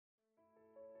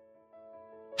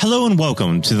Hello and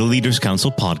welcome to the Leaders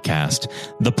Council podcast,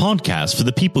 the podcast for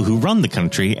the people who run the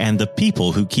country and the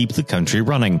people who keep the country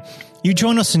running. You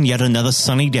join us in yet another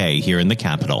sunny day here in the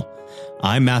capital.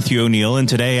 I'm Matthew O'Neill, and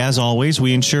today, as always,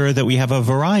 we ensure that we have a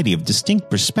variety of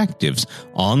distinct perspectives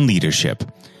on leadership.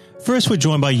 First, we're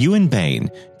joined by Euan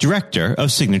Bain, Director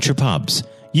of Signature Pubs.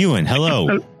 Euan,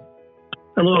 hello.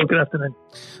 Hello, good afternoon.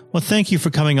 Well, thank you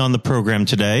for coming on the program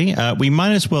today. We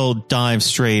might as well dive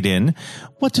straight in.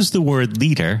 What does the word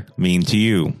leader mean to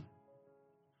you?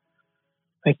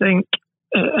 I think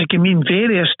it can mean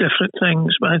various different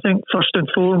things, but I think first and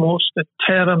foremost, in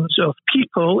terms of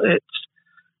people,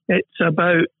 it's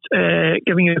about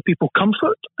giving your people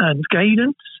comfort and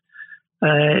guidance.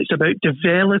 It's about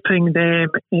developing them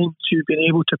into being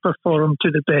able to perform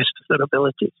to the best of their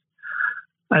abilities.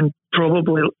 And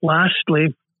probably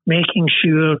lastly, making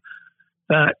sure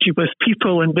that with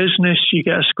people in business, you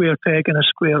get a square peg and a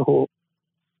square hole.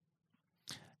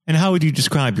 And how would you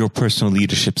describe your personal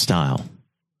leadership style?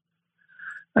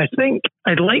 I'd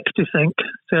like to think,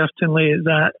 certainly,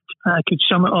 that I could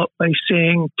sum it up by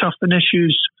saying tough on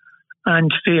issues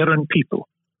and fair on people.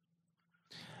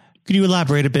 Could you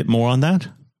elaborate a bit more on that?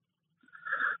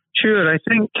 Sure. I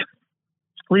think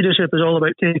leadership is all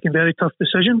about taking very tough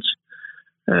decisions.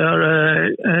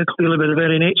 Clearly by the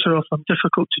very nature of them,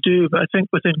 difficult to do. But I think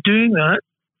within doing that,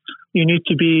 you need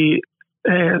to be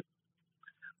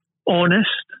honest,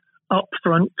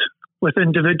 upfront with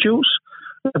individuals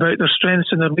about their strengths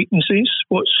and their weaknesses,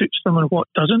 what suits them and what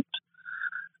doesn't.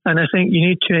 And I think you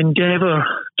need to endeavour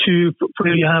to,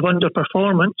 where you have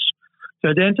underperformance, to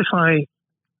identify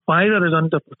why there is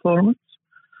underperformance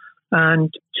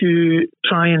and to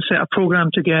try and set a programme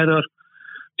together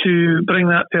to bring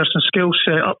that person's skill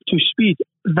set up to speed.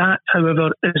 That, however,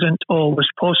 isn't always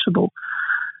possible.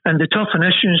 And the tough on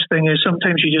issues thing is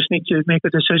sometimes you just need to make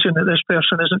a decision that this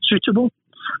person isn't suitable.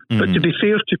 Mm-hmm. But to be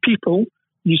fair to people,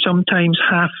 you sometimes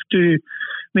have to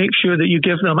make sure that you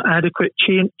give them adequate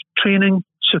training,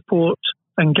 support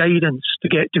and guidance to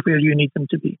get to where you need them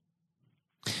to be.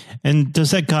 And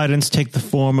does that guidance take the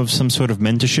form of some sort of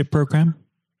mentorship program?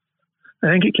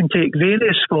 I think it can take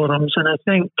various forms, and I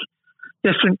think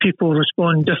different people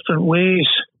respond different ways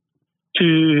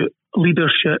to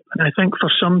leadership. And I think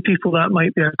for some people that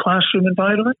might be a classroom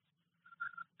environment.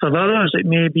 For others, it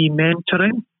may be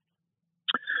mentoring.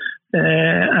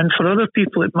 And for other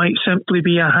people, it might simply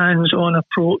be a hands-on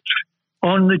approach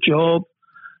on the job,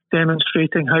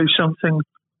 demonstrating how something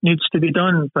needs to be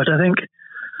done. But I think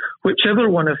whichever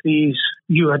one of these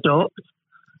you adopt,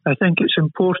 I think it's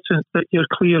important that you're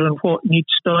clear on what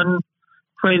needs done,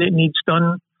 when it needs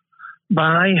done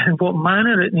by, and what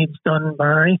manner it needs done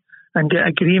by, and get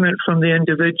agreement from the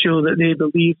individual that they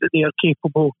believe that they are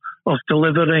capable of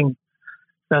delivering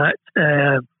that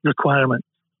requirement.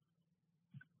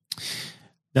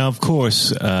 Now, of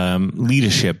course,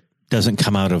 leadership doesn't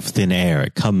come out of thin air.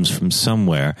 It comes from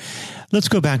somewhere. Let's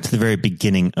go back to the very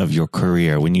beginning of your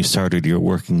career, when you started your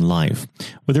working life.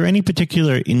 Were there any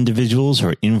particular individuals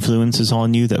or influences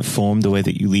on you that formed the way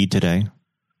that you lead today?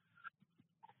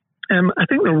 I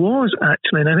think there was,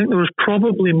 actually, and I think there was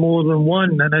probably more than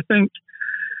one. And I think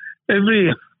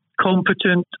every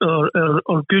competent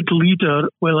or good leader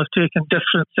will have taken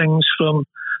different things from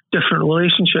different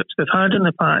relationships they've had in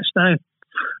the past. Now,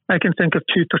 I can think of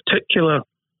two particular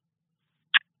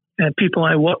people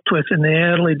I worked with in the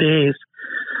early days.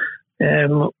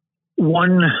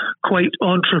 One quite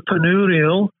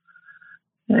entrepreneurial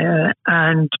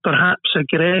and perhaps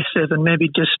aggressive, and maybe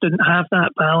just didn't have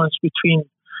that balance between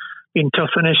being tough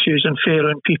on issues and fair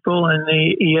on people, and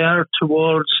he erred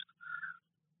towards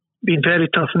being very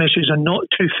tough on issues and not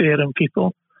too fair on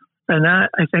people. And that,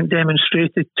 I think,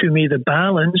 demonstrated to me the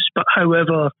balance. But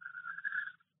however,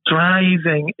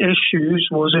 driving issues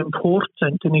was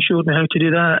important, and he showed me how to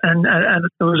do that. And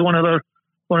there was one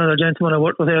other gentleman I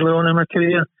worked with early on in my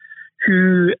career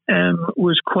who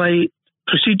was quite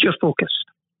procedure focused.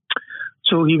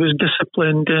 So he was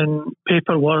disciplined in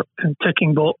paperwork and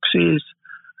ticking boxes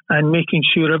and making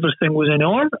sure everything was in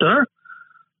order.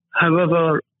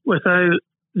 However, without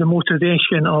the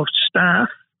motivation of staff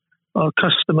or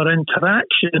customer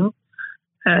interaction,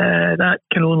 that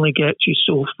can only get you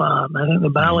so far. And I think the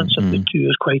balance of the two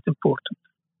is quite important.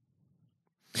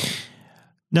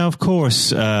 Now, of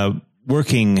course,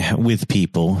 working with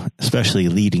people, especially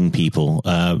leading people,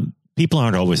 people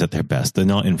aren't always at their best. They're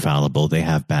not infallible. They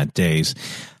have bad days.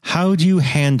 How do you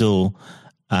handle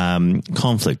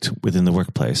conflict within the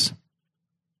workplace?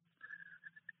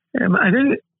 I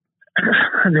think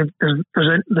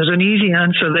there's an easy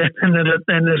answer there,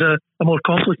 and there's a more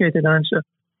complicated answer.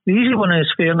 The easy one is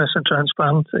fairness and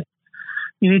transparency.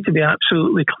 you need to be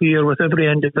absolutely clear with every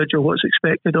individual what's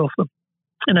expected of them.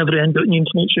 And you need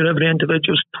to make sure every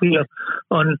individual is clear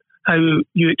on how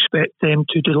you expect them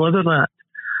to deliver that.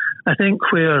 I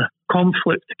think where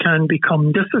conflict can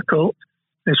become difficult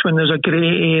is when there's a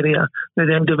grey area that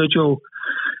the individual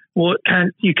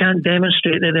you can't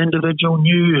demonstrate that the individual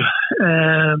knew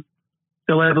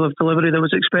the level of delivery that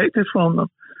was expected from them.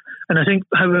 And I think,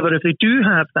 however, if they do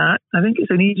have that, I think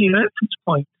it's an easy reference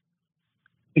point.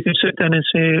 You can sit down and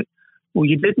say, well,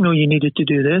 you did know you needed to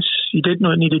do this. You did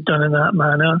know it needed done in that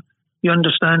manner. You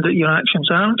understand that your actions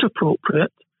aren't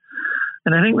appropriate.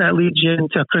 And I think that leads you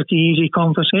into a pretty easy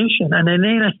conversation. And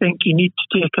then I think you need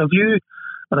to take a view,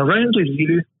 or a rounded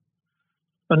view,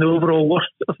 on the overall worth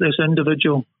of this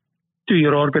individual to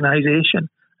your organisation.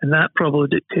 And that probably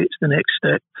dictates the next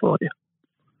step for you.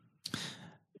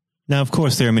 Now, of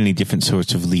course, there are many different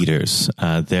sorts of leaders.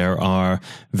 There are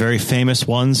very famous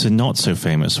ones and not so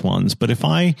famous ones. But if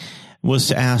I was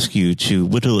to ask you to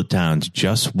whittle it down to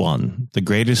just one, the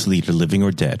greatest leader, living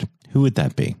or dead, who would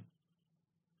that be?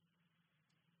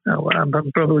 Oh, I'm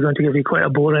probably going to give you quite a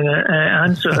boring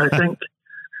answer. I think,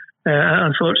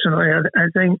 unfortunately, I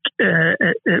think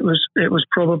it was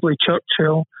probably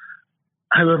Churchill.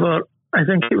 However, I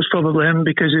think it was probably him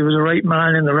because he was the right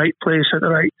man in the right place at the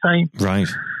right time. Right.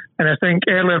 And I think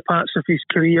earlier parts of his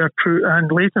career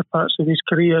and later parts of his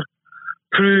career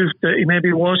proved that he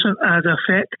maybe wasn't as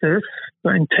effective,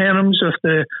 but in terms of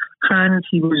the hand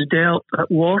he was dealt at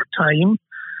wartime,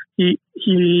 he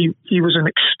was an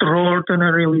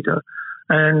extraordinary leader,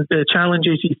 and the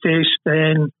challenges he faced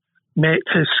then met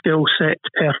his skill set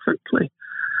perfectly.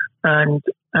 And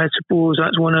I suppose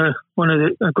that's one of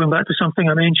the, going back to something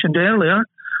I mentioned earlier,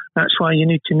 that's why you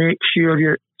need to make sure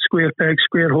you're square peg,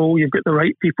 square hole, you've got the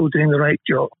right people doing the right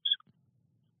jobs.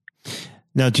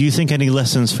 Now, do you think any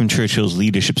lessons from Churchill's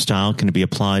leadership style can be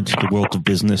applied to the world of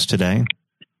business today?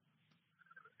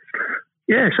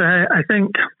 Yes, I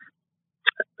think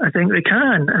they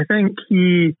can. I think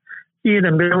he had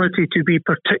an ability to be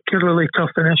particularly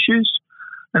tough in issues,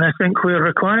 and I think where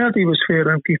required he was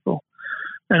fair on people.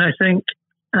 And I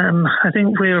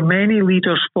think where many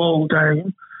leaders fall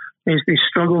down is they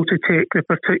struggle to take the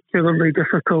particularly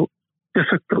difficult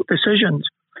decisions.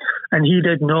 And he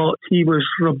did not. He was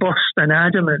robust and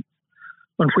adamant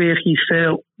on where he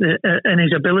felt in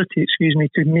his ability,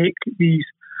 to make these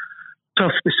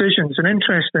tough decisions. And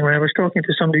interestingly, I was talking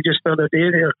to somebody just the other day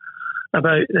there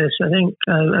about this. I think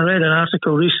I read an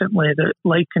article recently that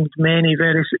likened many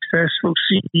very successful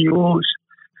CEOs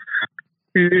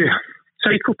to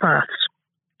psychopaths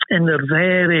in their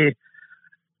very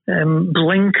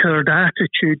blinkered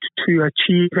attitude to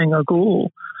achieving a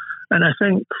goal. And I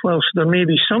think, whilst there may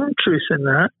be some truth in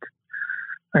that,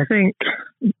 I think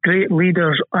great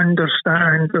leaders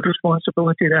understand the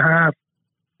responsibility they have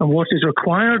and what is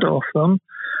required of them.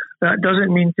 That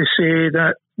doesn't mean to say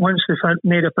that once they've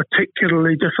made a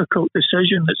particularly difficult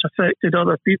decision that's affected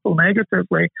other people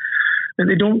negatively, that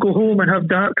they don't go home and have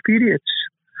dark periods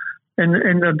in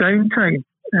their downtime.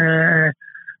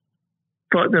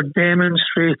 But they're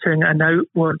demonstrating an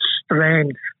outward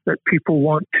strength that people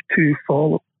want to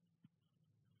follow.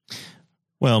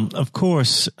 Well, of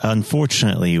course,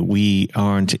 unfortunately, we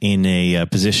aren't in a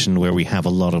position where we have a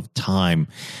lot of time.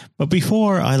 But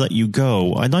before I let you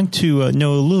go, I'd like to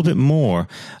know a little bit more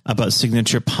about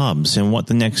Signature Pubs and what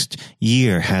the next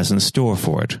year has in store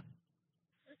for it.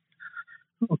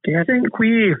 Okay, I think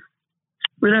we're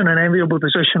in an enviable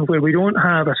position where we don't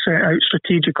have a set out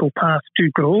strategical path to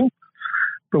grow.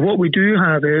 But what we do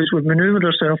have is we've manoeuvred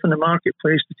ourselves in the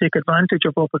marketplace to take advantage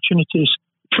of opportunities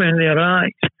when they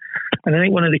arise. And I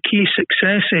think one of the key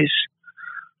successes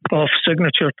of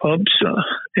Signature Pubs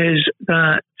is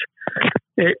that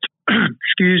it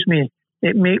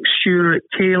makes sure it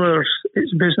tailors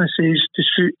its businesses to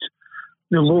suit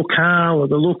the locale or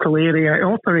the local area it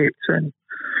operates in.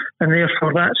 And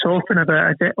therefore, that's often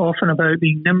about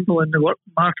being nimble in the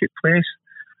marketplace,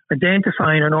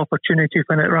 identifying an opportunity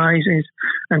when it rises,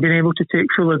 and being able to take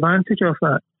full advantage of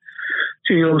that.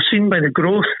 So you'll seen by the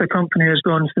growth the company has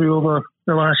gone through over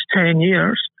the last 10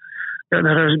 years that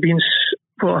there has been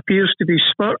what appears to be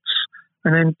spurts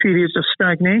and then periods of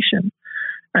stagnation.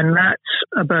 And that's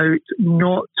about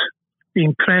not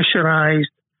being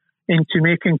pressurised into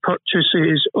making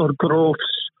purchases or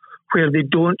growths where they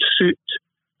don't suit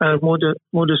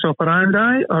modus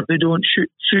operandi or they don't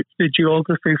suit the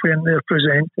geography when they're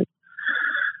presented.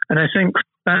 And I think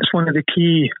that's one of the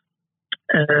key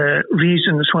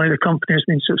reasons why the company has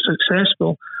been so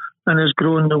successful and has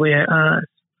grown the way it has.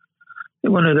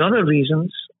 One of the other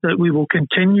reasons that we will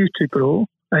continue to grow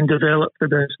and develop the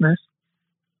business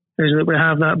is that we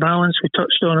have that balance we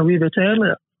touched on a wee bit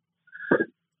earlier,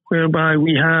 whereby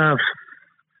we have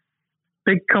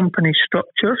big company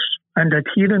structures and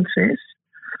adherences,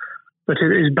 but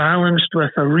it is balanced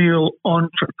with a real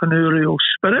entrepreneurial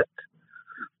spirit,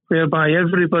 whereby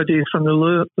everybody from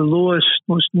the lowest,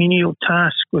 most menial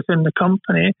task within the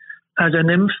company has an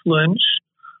influence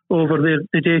over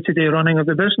the day-to-day running of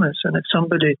the business. And if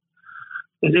somebody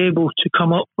is able to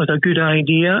come up with a good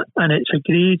idea and it's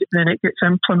agreed, then it gets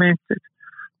implemented.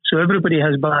 So everybody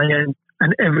has buy-in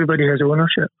and everybody has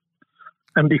ownership.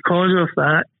 And because of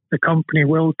that, the company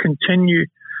will continue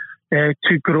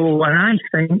to grow and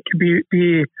I think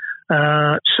be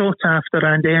sought after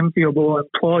and enviable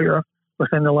employer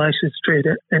within the licensed trade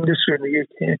industry in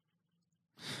the UK.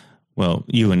 Well,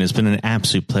 Euan, it's been an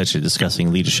absolute pleasure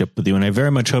discussing leadership with you, and I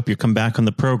very much hope you come back on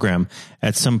the program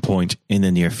at some point in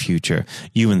the near future.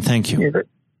 Euan, thank you.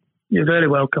 You're very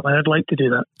welcome. I'd like to do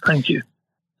that. Thank you.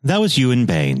 That was Euan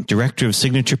Bain, Director of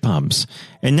Signature Pubs.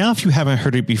 And now, if you haven't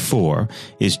heard it before,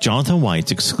 is Jonathan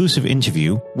White's exclusive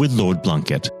interview with Lord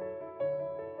Blunkett.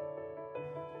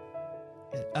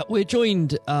 We're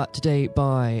joined today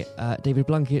by David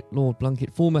Blunkett, Lord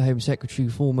Blunkett, former Home Secretary,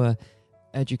 former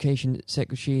Education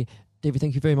Secretary. David,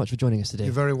 thank you very much for joining us today.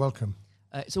 You're very welcome.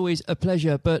 It's always a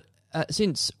pleasure, but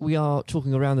since we are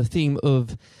talking around the theme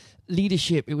of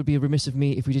leadership, it would be remiss of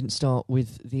me if we didn't start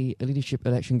with the leadership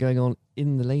election going on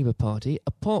in the Labour Party.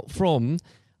 Apart from,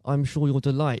 I'm sure, your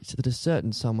delight that a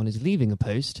certain someone is leaving a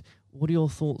post, what are your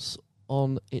thoughts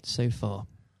on it so far?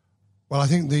 Well, I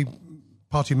think the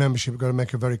party membership are going to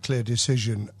make a very clear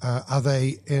decision. Are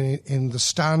they in the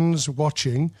stands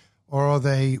watching, or are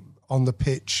they on the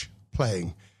pitch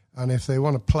playing? And if they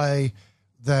want to play,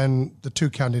 then the two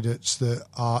candidates that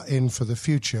are in for the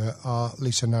future are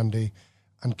Lisa Nandy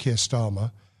and Keir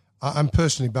Starmer. I'm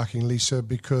personally backing Lisa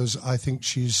because I think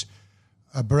she's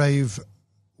a brave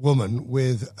woman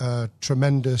with a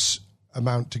tremendous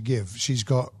amount to give. She's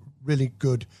got really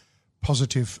good,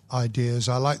 positive ideas.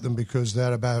 I like them because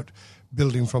they're about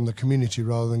building from the community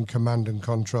rather than command and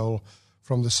control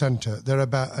from the centre. They're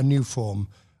about a new form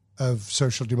of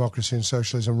social democracy and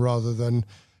socialism rather than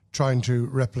trying to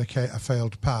replicate a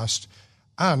failed past.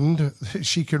 And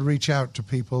she can reach out to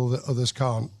people that others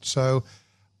can't. So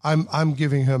I'm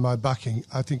giving her my backing.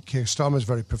 I think Keir Starmer is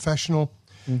very professional,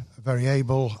 very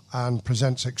able, and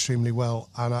presents extremely well.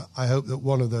 And I hope that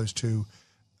one of those two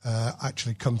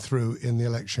actually come through in the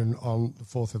election on the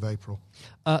 4th of April.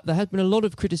 There has been a lot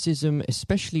of criticism,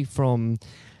 especially from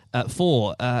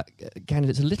for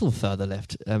candidates a little further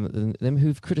left than them,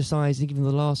 who've criticised even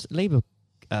the last Labour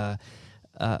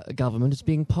government as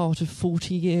being part of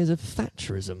 40 years of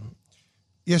Thatcherism.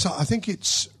 Yes, I think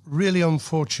it's really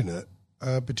unfortunate,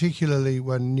 particularly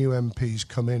when new MPs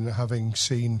come in having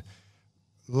seen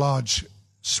large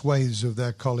swathes of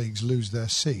their colleagues lose their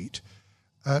seat,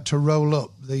 to roll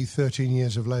up the 13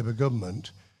 years of Labour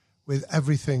government with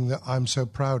everything that I'm so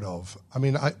proud of. I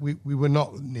mean, we were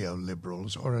not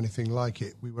neoliberals or anything like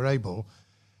it. We were able,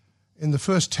 in the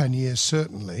first 10 years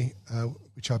certainly,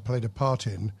 which I played a part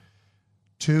in,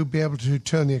 to be able to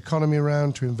turn the economy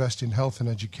around, to invest in health and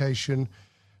education,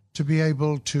 to be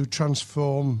able to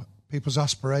transform people's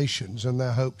aspirations and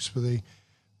their hopes for the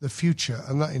future.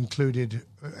 And that included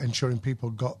ensuring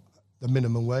people got the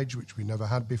minimum wage, which we never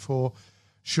had before,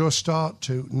 Sure Start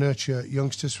to nurture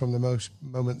youngsters from the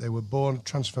moment they were born,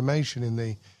 transformation in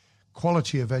the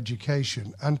quality of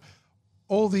education. And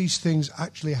all these things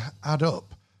actually add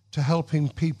up to helping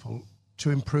people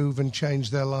to improve and change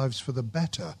their lives for the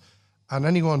better. And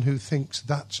anyone who thinks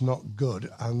that's not good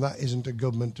and that isn't a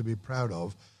government to be proud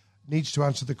of needs to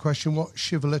answer the question, what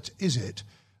shibboleth is it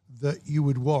that you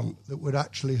would want that would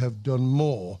actually have done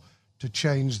more to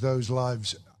change those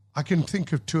lives? I can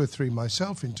think of two or three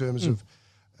myself in terms of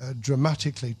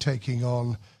dramatically taking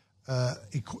on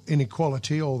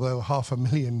inequality, although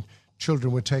 500,000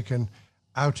 children were taken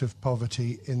out of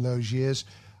poverty in those years.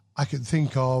 I could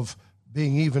think of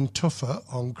being even tougher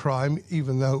on crime,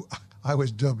 even though I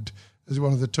was dubbed as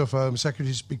one of the tougher Home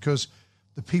Secretaries, because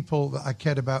the people that I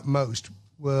cared about most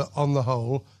were, on the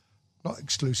whole, not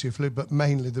exclusively, but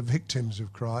mainly the victims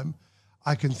of crime.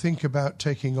 I can think about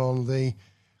taking on the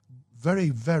very,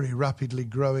 very rapidly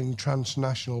growing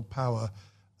transnational power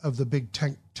of the big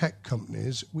tech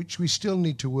companies, which we still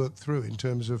need to work through in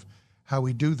terms of how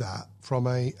we do that from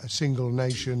a single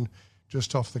nation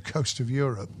just off the coast of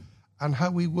Europe, and how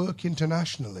we work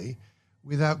internationally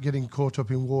without getting caught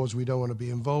up in wars we don't want to be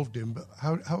involved in. But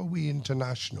how are we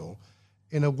international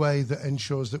in a way that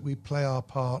ensures that we play our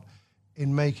part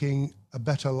in making a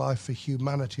better life for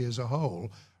humanity as a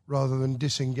whole, rather than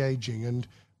disengaging and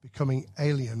becoming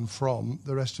alien from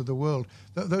the rest of the world?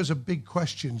 Those are big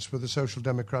questions for the social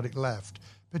democratic left,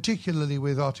 particularly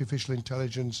with artificial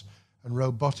intelligence and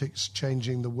robotics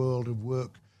changing the world of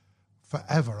work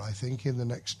forever, I think, in the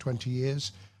next 20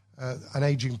 years. An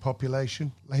ageing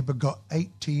population. Labour got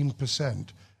 18%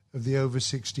 of the over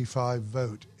 65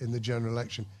 vote in the general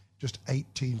election. Just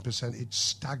 18%. It's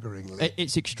staggeringly.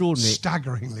 It's extraordinary.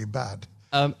 Staggeringly bad.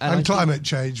 And climate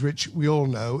change, which we all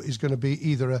know is going to be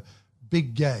either a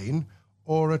big gain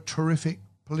or a terrific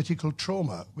political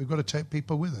trauma. We've got to take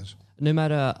people with us. No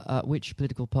matter which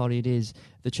political party it is,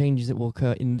 the changes that will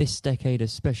occur in this decade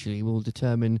especially will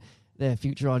determine their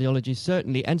future ideologies,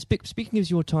 certainly. And speaking of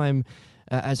your time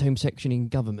as Home Section in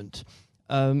government,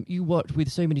 you worked with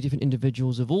so many different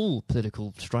individuals of all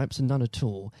political stripes and none at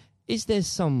all. Is there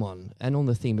someone, and on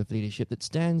the theme of leadership, that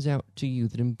stands out to you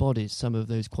that embodies some of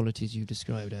those qualities you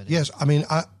described earlier? Yes, I mean,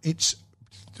 it's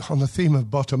on the theme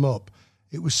of bottom-up.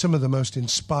 It was some of the most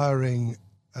inspiring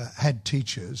head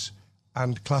teachers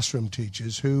and classroom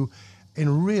teachers who,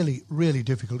 in really, really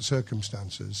difficult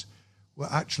circumstances,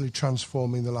 were actually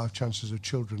transforming the life chances of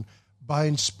children by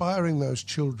inspiring those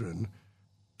children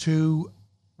to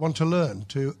want to learn,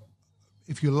 to,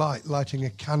 if you like, lighting a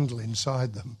candle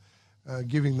inside them,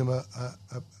 giving them a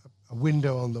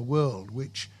window on the world,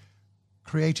 which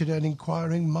created an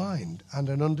inquiring mind and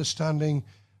an understanding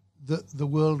that the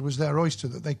world was their oyster,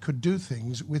 that they could do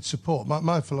things with support.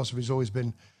 My philosophy has always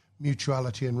been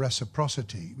mutuality and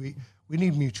reciprocity. We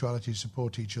need mutuality to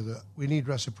support each other. We need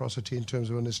reciprocity in terms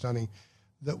of understanding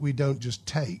that we don't just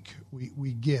take,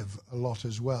 we give a lot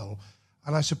as well.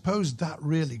 And I suppose that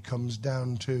really comes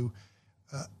down to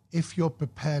if you're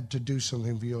prepared to do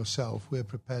something for yourself, we're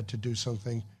prepared to do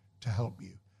something to help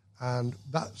you. And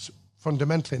that's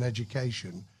fundamentally in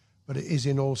education, but it is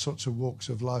in all sorts of walks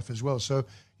of life as well. So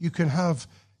you can have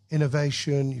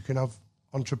innovation, you can have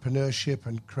entrepreneurship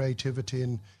and creativity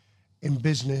in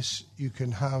business, you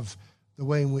can have the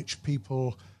way in which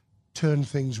people turn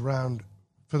things around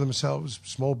for themselves.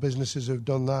 Small businesses have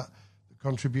done that, the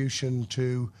contribution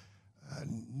to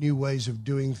new ways of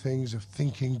doing things, of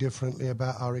thinking differently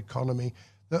about our economy.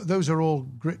 Those are all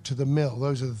grit to the mill.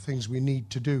 Those are the things we need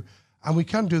to do. And we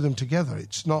can do them together.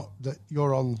 It's not that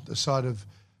you're on the side of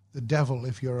the devil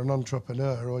if you're an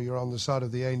entrepreneur, or you're on the side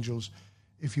of the angels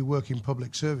if you work in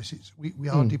public services. We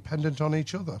are dependent on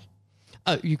each other.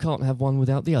 You can't have one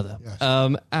without the other.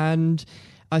 Yes. And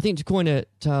I think, to coin a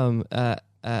term,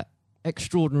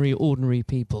 extraordinary, ordinary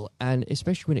people, and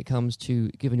especially when it comes to,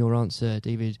 given your answer,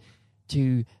 David,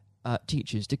 to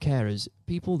teachers, to carers,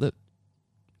 people that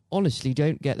honestly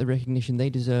don't get the recognition they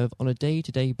deserve on a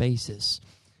day-to-day basis.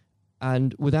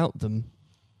 And without them,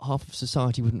 half of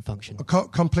society wouldn't function.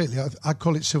 Completely. I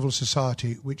call it civil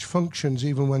society, which functions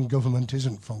even when government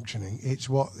isn't functioning. It's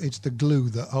the glue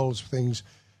that holds things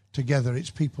together. It's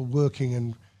people working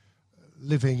and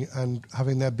living and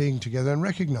having their being together and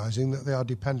recognising that they are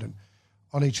dependent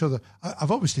on each other.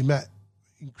 I've obviously met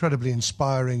incredibly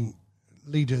inspiring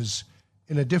leaders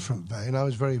in a different vein. I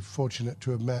was very fortunate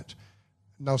to have met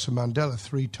Nelson Mandela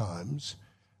 3 times.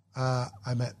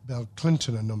 I met Bill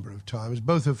Clinton a number of times,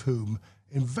 both of whom,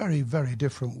 in very, very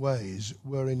different ways,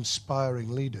 were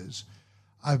inspiring leaders.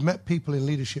 I've met people in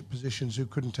leadership positions who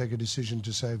couldn't take a decision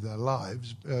to save their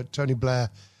lives. Tony Blair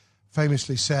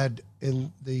famously said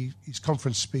in his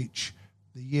conference speech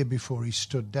the year before he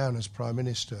stood down as Prime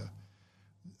Minister,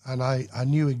 and I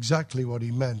knew exactly what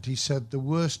he meant. He said the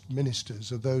worst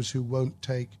ministers are those who won't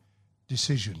take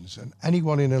decisions, and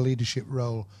anyone in a leadership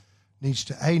role needs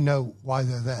to, A, know why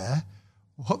they're there,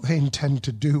 what they intend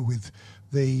to do with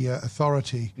the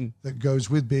authority that goes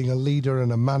with being a leader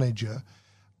and a manager,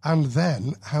 and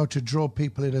then how to draw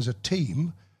people in as a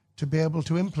team to be able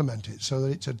to implement it so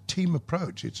that it's a team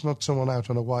approach. It's not someone out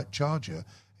on a white charger.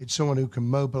 It's someone who can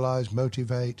mobilise,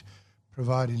 motivate,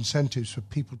 provide incentives for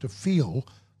people to feel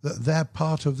that they're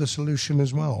part of the solution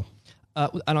as well.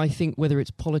 And I think whether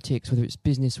it's politics, whether it's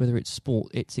business, whether it's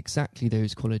sport, it's exactly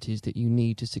those qualities that you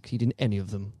need to succeed in any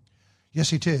of them.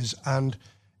 Yes, it is. And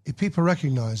if people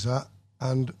recognise that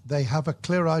and they have a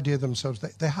clear idea themselves,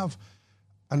 they have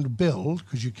and build,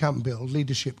 because you can build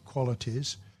leadership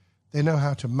qualities, they know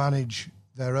how to manage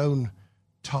their own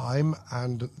time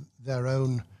and their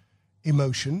own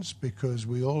emotions, because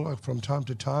we all, from time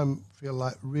to time, feel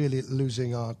like really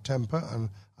losing our temper, and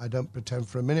I don't pretend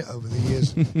for a minute over the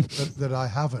years that I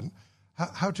haven't.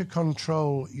 How to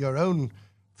control your own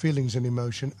feelings and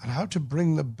emotion, and how to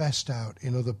bring the best out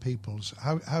in other people's.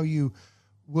 How you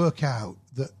work out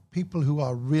that people who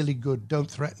are really good don't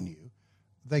threaten you,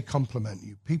 they complement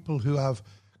you. People who have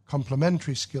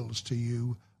complementary skills to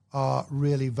you are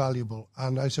really valuable.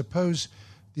 And I suppose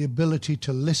the ability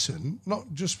to listen,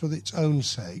 not just for its own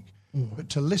sake, but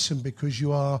to listen because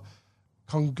you are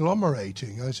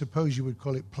conglomerating, I suppose you would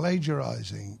call it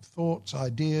plagiarising, thoughts,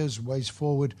 ideas, ways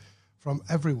forward from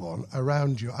everyone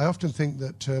around you. I often think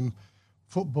that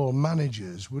football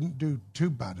managers wouldn't do too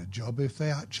bad a job if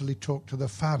they actually talked to the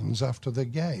fans after the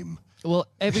game. Well,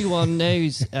 everyone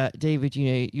knows, David,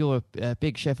 you're a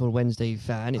big Sheffield Wednesday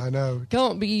fan. I know.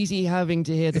 Can't be easy having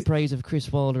to hear the praise of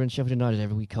Chris Wilder and Sheffield United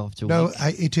every week after week. No,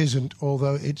 it isn't,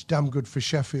 although it's damn good for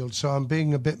Sheffield, so I'm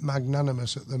being a bit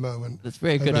magnanimous at the moment. That's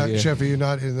very good about of you. Sheffield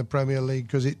United in the Premier League,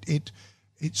 because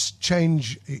it's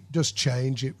change. It does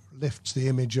change. It lifts the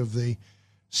image of the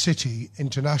city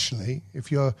internationally.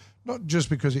 If you're not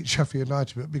just because it's Sheffield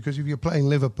United, but because if you're playing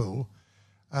Liverpool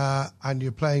and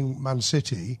you're playing Man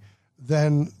City,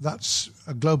 then that's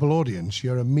a global audience.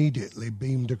 You're immediately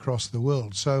beamed across the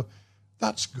world. So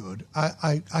that's good.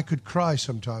 I could cry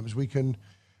sometimes. We can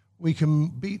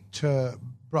beat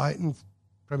Brighton,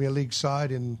 Premier League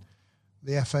side, in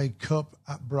the FA Cup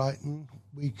at Brighton.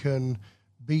 We can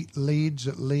beat Leeds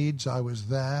at Leeds. I was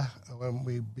there when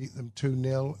we beat them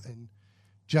 2-0 in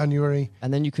January.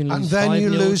 And then you can lose 5-0. And then you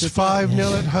lose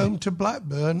 5-0 at home to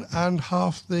Blackburn, and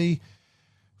half the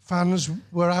fans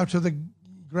were out of the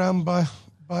ground by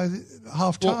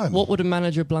half time. What would a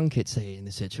manager Blunkett say in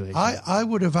this situation? I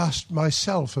would have asked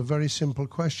myself a very simple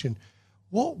question.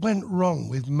 What went wrong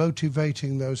with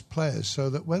motivating those players so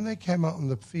that when they came out on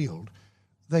the field,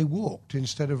 they walked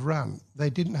instead of ran? They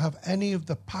didn't have any of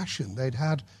the passion they'd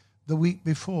had the week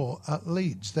before at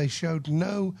Leeds. They showed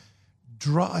no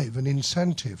drive and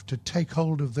incentive to take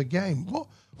hold of the game.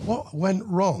 What went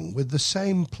wrong with the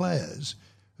same players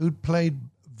who'd played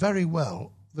very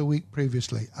well the week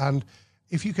previously? And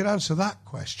if you could answer that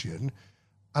question,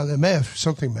 and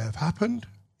something may have happened,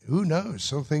 who knows,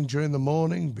 something during the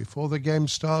morning before the game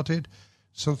started,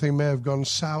 something may have gone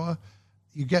sour.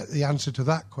 You get the answer to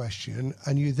that question,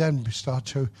 and you then start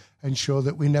to ensure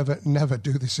that we never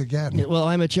do this again. Yeah, well,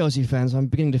 I'm a Chelsea fan, so I'm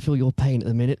beginning to feel your pain at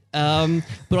the minute.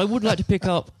 But I would like to pick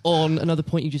up on another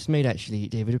point you just made, actually,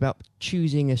 David, about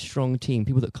choosing a strong team,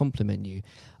 people that complement you.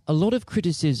 A lot of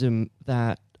criticism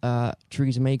that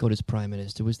Theresa May got as Prime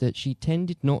Minister was that she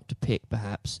tended not to pick,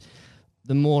 perhaps,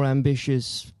 the more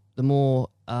ambitious, the more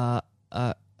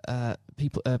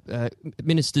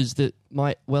ministers that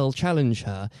might well challenge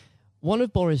her. One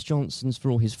of Boris Johnson's, for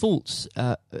all his faults,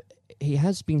 he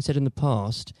has been said in the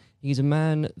past, he's a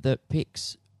man that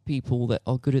picks people that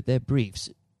are good at their briefs.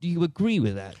 Do you agree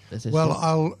with that? Well,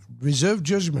 I'll reserve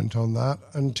judgment on that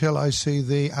until I see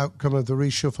the outcome of the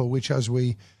reshuffle, which, as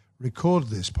we record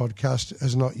this podcast,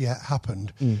 has not yet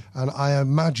happened. And I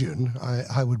imagine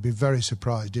I would be very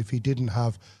surprised if he didn't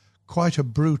have quite a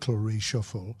brutal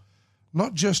reshuffle,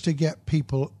 not just to get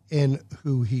people in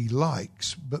who he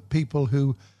likes, but people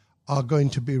who are going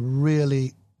to be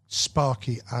really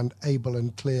sparky and able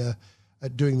and clear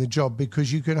at doing the job,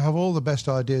 because you can have all the best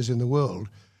ideas in the world,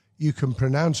 you can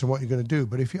pronounce on what you're going to do,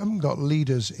 but if you haven't got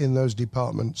leaders in those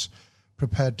departments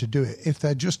prepared to do it, if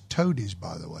they're just toadies,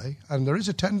 by the way, and there is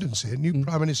a tendency, a new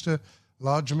Prime Minister,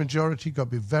 large majority, got to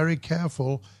be very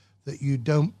careful that you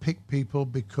don't pick people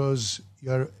because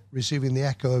you're receiving the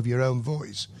echo of your own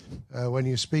voice when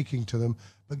you're speaking to them,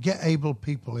 but get able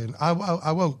people in. I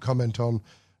won't comment on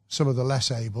some of the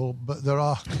less able, but there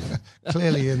are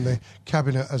clearly in the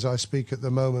cabinet as I speak at the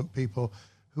moment people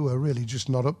who are really just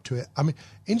not up to it. I mean,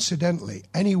 incidentally,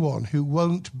 anyone who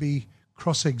won't be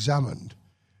cross-examined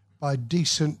by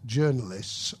decent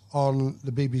journalists on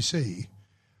the BBC,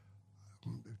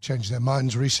 who've changed their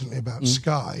minds recently about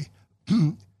Sky,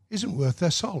 isn't worth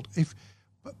their salt.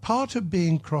 But part of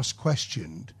being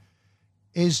cross-questioned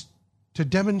is to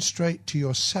demonstrate to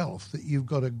yourself that you've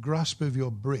got a grasp of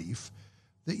your brief,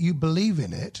 that you believe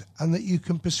in it, and that you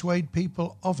can persuade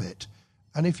people of it.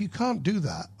 And if you can't do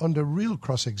that under real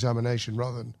cross-examination,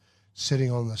 rather than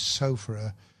sitting on the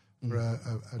sofa for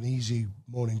an easy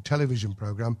morning television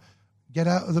program, get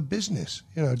out of the business.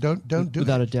 Don't do it.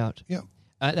 Without a doubt. Yeah.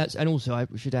 And also, I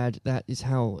should add, that is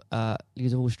how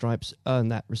Leaders of All Stripes earn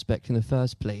that respect in the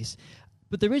first place.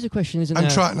 But there is a question, isn't there?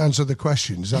 And try and answer the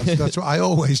questions. That's what I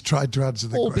always tried to answer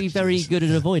the questions. Or be very good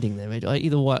at avoiding them.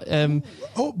 Either way.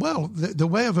 The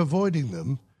way of avoiding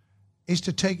them is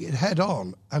to take it head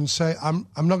on and say, I'm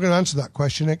not going to answer that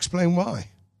question, explain why.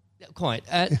 Quite.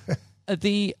 And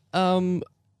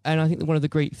I think that one of the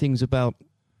great things about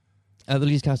the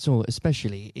Leaders Council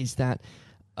especially is that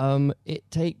it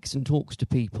takes and talks to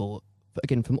people,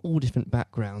 again, from all different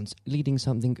backgrounds, leading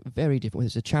something very different, whether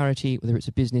it's a charity, whether it's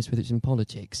a business, whether it's in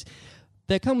politics.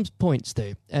 There comes points,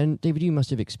 though, and David, you must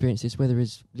have experienced this, whether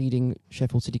as leading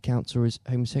Sheffield City Council or as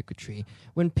Home Secretary,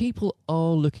 when people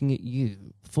are looking at you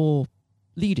for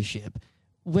leadership,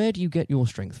 where do you get your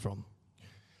strength from?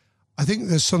 I think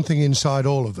there's something inside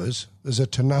all of us. There's a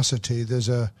tenacity, there's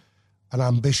an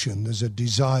ambition, there's a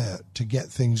desire to get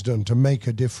things done, to make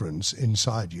a difference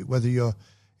inside you, whether you're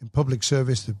in public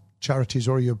service, the charities,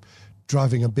 or you're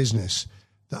driving a business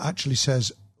that actually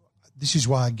says, this is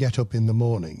why I get up in the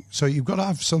morning. So you've got to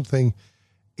have something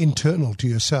internal to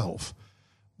yourself.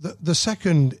 The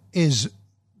second is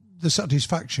the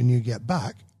satisfaction you get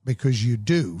back, because you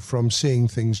do, from seeing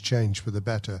things change for the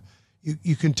better.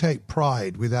 You can take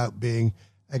pride without being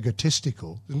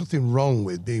egotistical. There's nothing wrong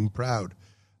with being proud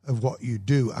of what you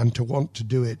do and to want to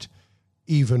do it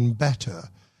even better.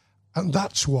 And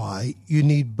that's why you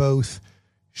need both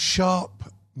sharp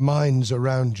minds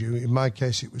around you. In my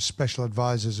case, it was special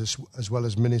advisors as well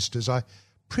as ministers. I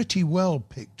pretty well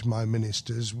picked my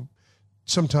ministers.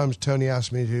 Sometimes Tony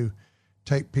asked me to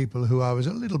take people who I was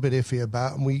a little bit iffy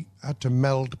about, and we had to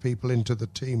meld people into the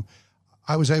team.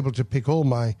 I was able to pick all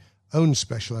my own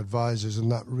special advisors, and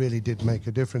that really did make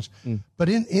a difference. But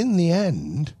in the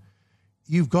end,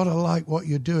 you've got to like what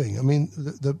you're doing. I mean,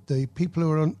 the people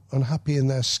who are unhappy in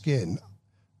their skin,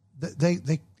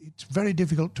 it's very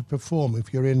difficult to perform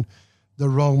if you're in the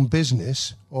wrong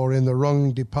business or in the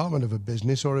wrong department of a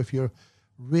business, or if you're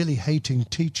really hating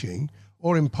teaching,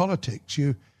 or in politics,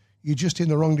 you're just in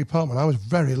the wrong department. I was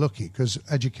very lucky because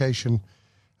education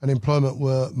and employment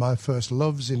were my first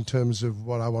loves in terms of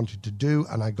what I wanted to do,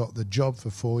 and I got the job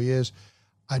for 4 years.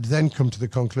 I'd then come to the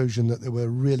conclusion that there were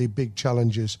really big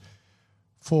challenges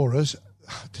for us.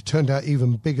 It turned out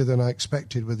even bigger than I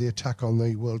expected with the attack on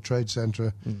the World Trade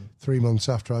Center 3 months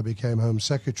after I became Home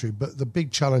Secretary. But the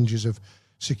big challenges of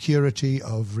security,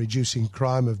 of reducing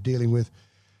crime, of dealing with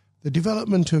the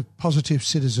development of positive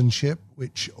citizenship,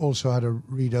 which also had a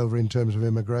read over in terms of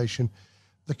immigration,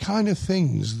 the kind of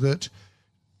things that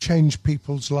change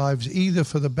people's lives either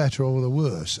for the better or the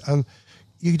worse. And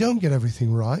you don't get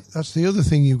everything right. That's the other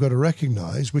thing you've got to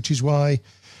recognise, which is why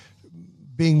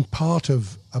being part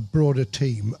of a broader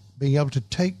team, being able to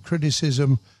take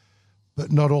criticism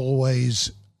but not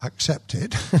always accept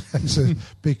it,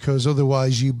 because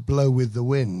otherwise you blow with the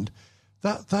wind,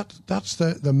 that's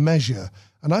the measure.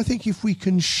 And I think if we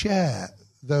can share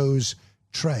those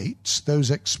traits, those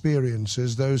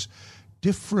experiences, those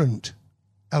different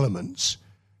elements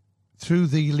through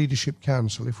the Leadership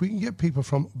Council, if we can get people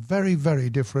from very, very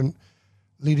different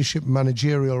leadership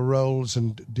managerial roles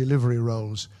and delivery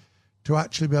roles to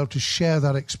actually be able to share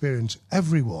that experience,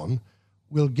 everyone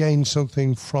will gain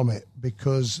something from it,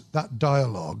 because that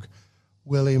dialogue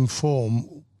will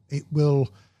inform, it will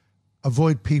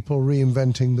avoid people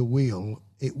reinventing the wheel,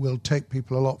 it will take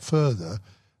people a lot further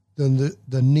than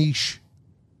the niche,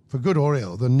 for good or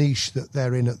ill, the niche that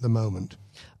they're in at the moment.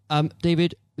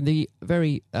 David, in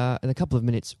a couple of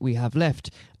minutes we have left,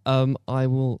 I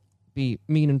will be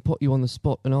mean and put you on the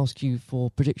spot and ask you for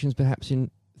predictions perhaps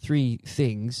in 3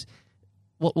 things.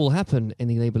 What will happen in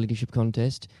the Labour leadership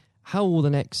contest? How will the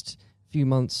next few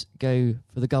months go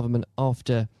for the government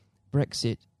after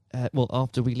Brexit,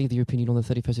 after we leave the European Union on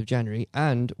the 31st of January?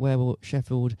 And where will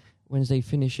Sheffield Wednesday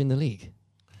finish in the league?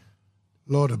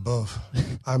 Lord above.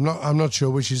 I'm not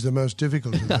sure which is the most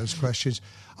difficult of those questions.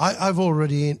 I've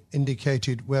already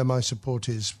indicated where my support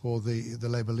is for the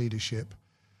Labour leadership.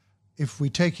 If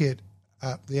we take it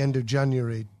at the end of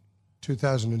January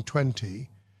 2020,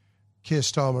 Keir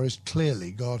Starmer has clearly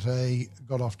got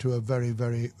off to a very,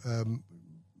 very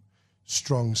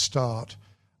strong start.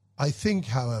 I think,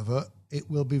 however, it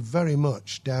will be very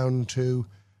much down to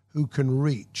who can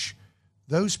reach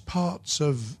those parts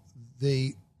of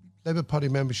the Labour Party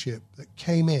membership that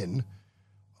came in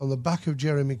on the back of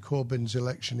Jeremy Corbyn's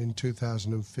election in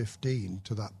 2015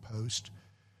 to that post,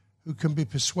 who can be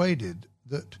persuaded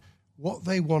that what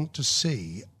they want to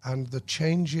see and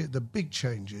the big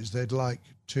changes they'd like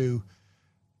to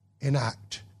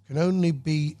enact can only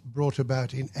be brought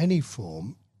about in any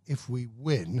form if we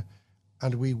win,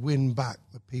 and we win back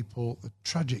the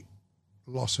tragic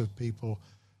loss of people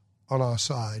on our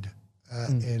side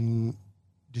in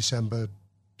December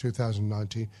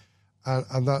 2019,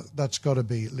 and that's got to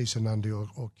be Lisa Nandy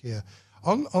or Keir.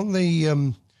 On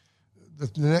the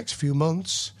next few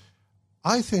months,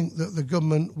 I think that the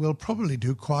government will probably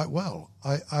do quite well.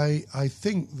 I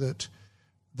think that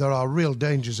there are real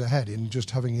dangers ahead in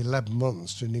just having 11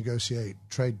 months to negotiate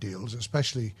trade deals,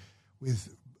 especially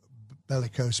with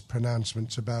bellicose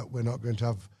pronouncements about we're not going to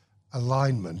have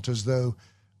alignment, as though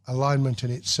alignment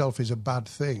in itself is a bad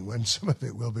thing when some of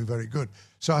it will be very good.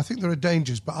 So I think there are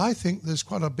dangers, but I think there's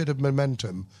quite a bit of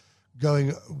momentum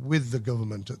going with the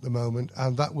government at the moment,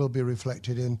 and that will be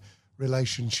reflected in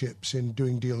relationships, in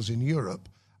doing deals in Europe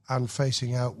and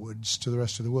facing outwards to the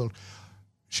rest of the world.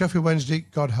 Sheffield Wednesday,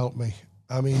 God help me.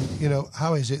 I mean,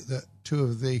 how is it that two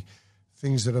of the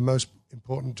things that are most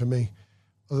important to me,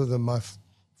 other than my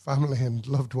family and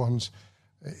loved ones,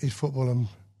 is football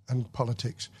and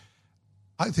politics?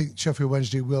 I think Sheffield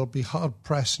Wednesday will be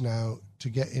hard-pressed now to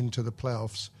get into the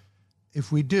playoffs.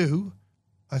 If we do,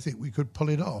 I think we could pull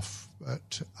it off,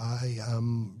 but I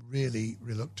am really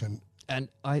reluctant. And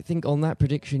I think on that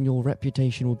prediction, your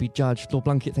reputation will be judged. Lord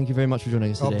Blunkett, thank you very much for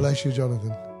joining us today. God bless you,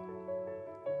 Jonathan.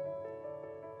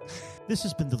 This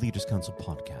has been the Leaders' Council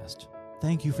podcast.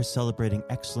 Thank you for celebrating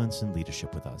excellence in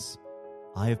leadership with us.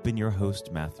 I have been your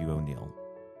host, Matthew O'Neill.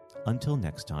 Until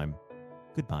next time,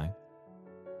 goodbye.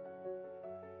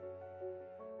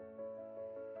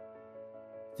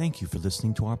 Thank you for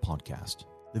listening to our podcast.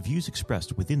 The views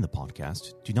expressed within the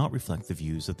podcast do not reflect the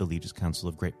views of the Leaders' Council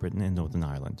of Great Britain and Northern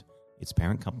Ireland, its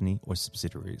parent company or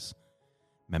subsidiaries,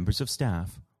 members of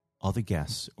staff, other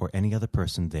guests, or any other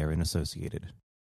person therein associated.